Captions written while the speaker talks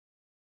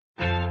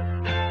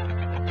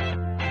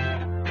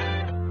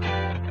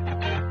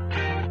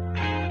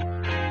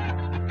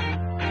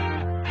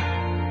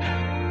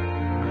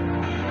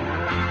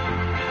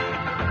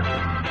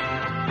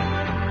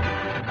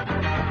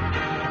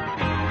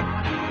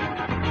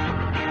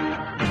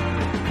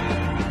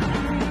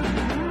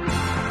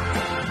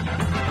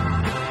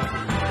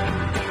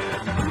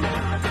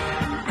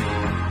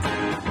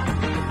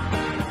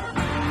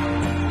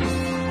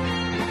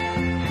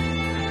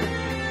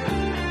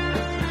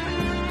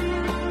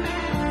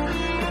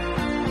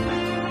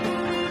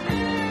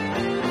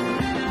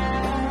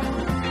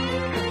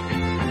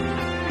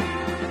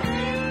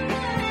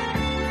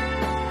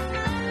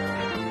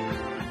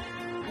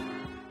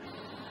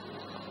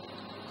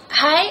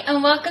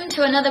and welcome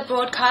to another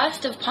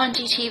broadcast of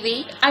Ponty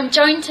TV. I'm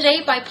joined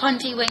today by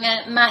Ponty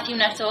winger Matthew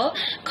Nuthall,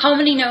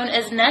 commonly known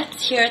as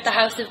Nuts here at the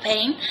House of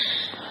Pain.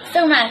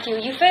 So Matthew,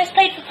 you first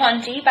played for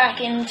Ponty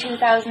back in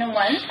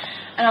 2001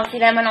 and obviously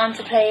then went on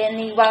to play in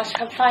the Welsh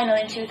Cup final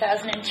in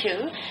 2002.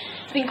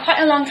 It's been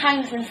quite a long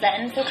time since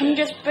then, so can you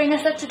just bring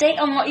us up to date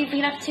on what you've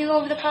been up to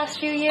over the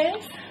past few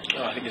years?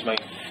 I think it's my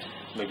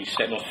maybe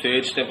second or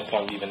third stint with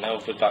Ponty even now,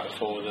 but back and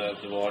forth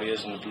with the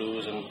Warriors and the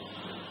Blues, and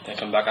then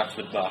come back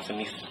after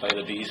Neath by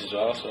the Bees as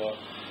well, so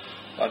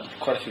I've had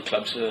quite a few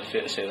clubs,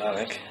 fair to say that, I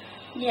think.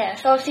 Yeah,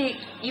 so obviously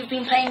you've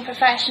been playing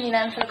professionally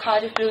then for the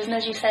Cardiff Blues and,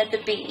 as you said,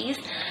 the Bees.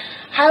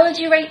 How would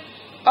you rate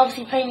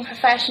obviously playing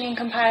professionally in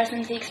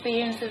comparison to the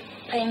experience of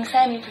playing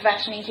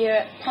semi-professionally here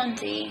at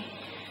Ponty?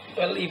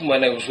 Well, even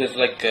when I was with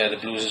the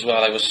Blues as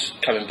well, I was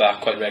coming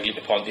back quite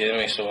regularly to Ponty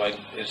anyway, so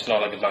it's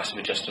not like a massive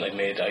adjustment I've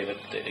made either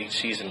each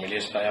season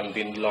really. I haven't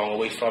been long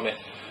away from it.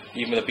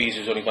 Even with the Bees,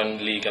 there was only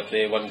one league up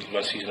there, one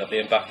season up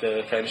there, and back to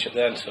the Premiership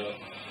then, so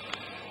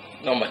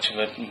not much of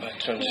a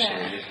transition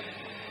really.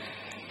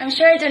 I'm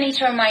sure I don't need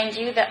to remind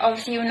you that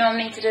obviously you were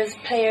nominated as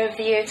Player of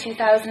the Year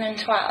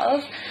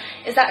 2012.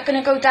 Is that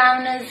going to go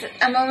down as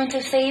a moment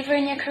of savour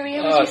in your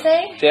career, would you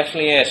say?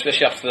 Definitely, yeah,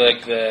 especially after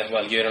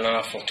the year and a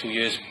half or 2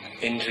 years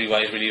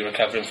injury-wise, really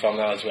recovering from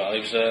that as well. It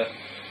was a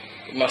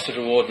massive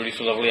reward really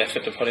for the lovely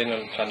effort to put in,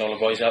 and all the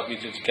boys helped me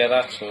to get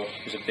that, so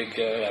it was a big,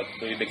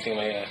 really big thing in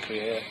my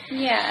career.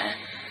 Yeah,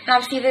 and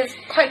obviously there's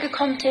quite good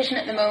competition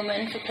at the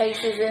moment for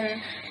places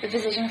in the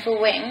position for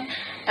wing.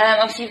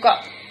 Obviously you've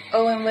got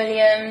Owen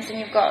Williams and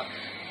you've got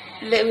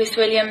Lewis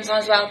Williams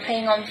as well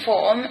playing on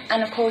form,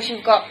 and of course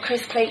you've got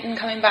Chris Clayton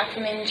coming back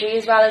from injury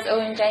as well as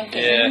Owen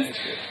Jenkins. Yeah.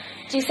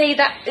 Do you say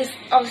that is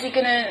obviously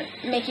going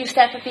to make you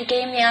step up your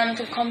game, the element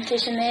of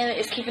competition there that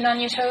is keeping on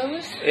your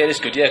toes? It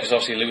is good, yeah, because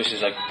obviously Lewis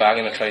is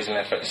banging and tries an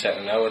effort to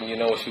set now, and you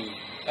know if you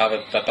have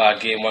a bad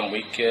game 1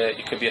 week,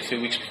 it could be a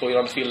few weeks before you're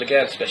on the field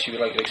again, especially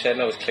like I said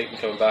now with Clayton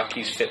coming back,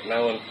 he's fit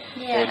now, and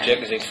Owen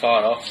Jenkins ain't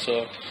far off,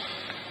 so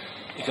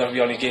you've got to be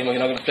on your game or you're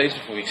not going to play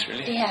for 4 weeks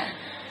really. Yeah,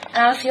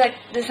 and obviously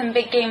there's some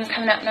big games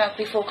coming up now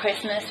before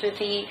Christmas with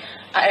the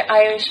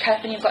Irish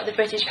Cup, and you've got the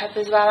British Cup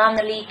as well, and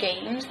the league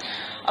games.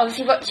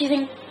 Obviously, what do you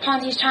think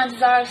Ponty's chances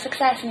are of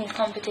success in these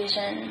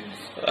competitions?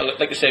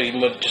 Like I said,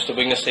 even with just the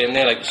wingers staying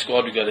there, like the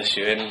squad we got this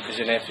year, and because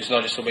it's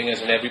not just the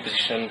wingers in every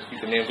position, you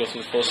can then go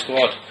through the full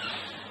squad.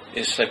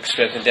 It's like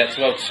strength and depth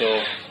throughout,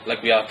 so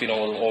like we have been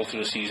all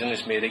through the season,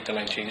 it's made 8 to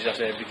 9 changes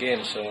after every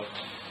game, so,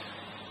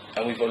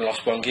 and we've only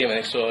lost 1 game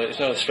I think, so it's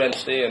not a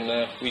strength there, and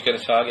we're going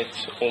to target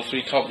all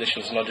 3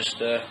 competitions, not just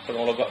put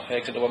all our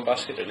eggs into one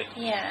basket really.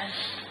 Yeah.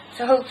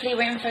 So hopefully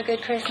we're in for a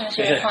good Christmas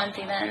here at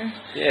Ponty then.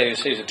 Yeah, you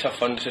say it's a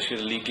tough one, especially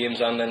the league games,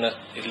 and then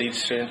it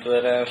leads straight into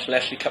the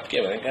Leslie Cup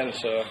game, I think, and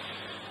so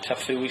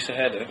tough few weeks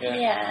ahead, I think, yeah.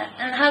 Yeah,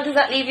 and how does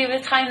that leave you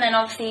with time then?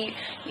 Obviously,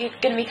 you're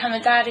going to become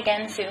a dad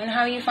again soon.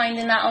 How are you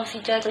finding that,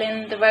 obviously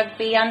juggling the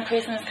rugby and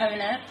Christmas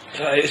coming up?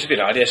 It's been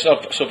hard, yeah. It's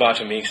not so bad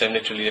for me, because I'm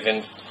literally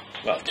living,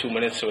 2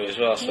 minutes away as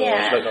well, so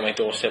it's right on my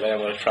doorstep, and I'm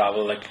going to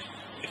travel,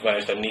 if I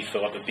was to Neath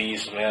or up the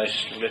Bees, I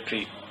was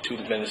literally 2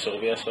 minutes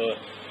over here, so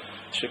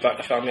should be back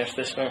to family after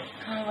this now.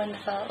 Oh,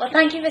 wonderful. Well,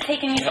 thank you for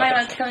taking your time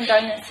out to come and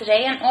join us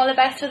today, and all the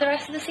best for the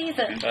rest of the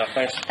season.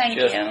 Thanks. Thank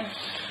you.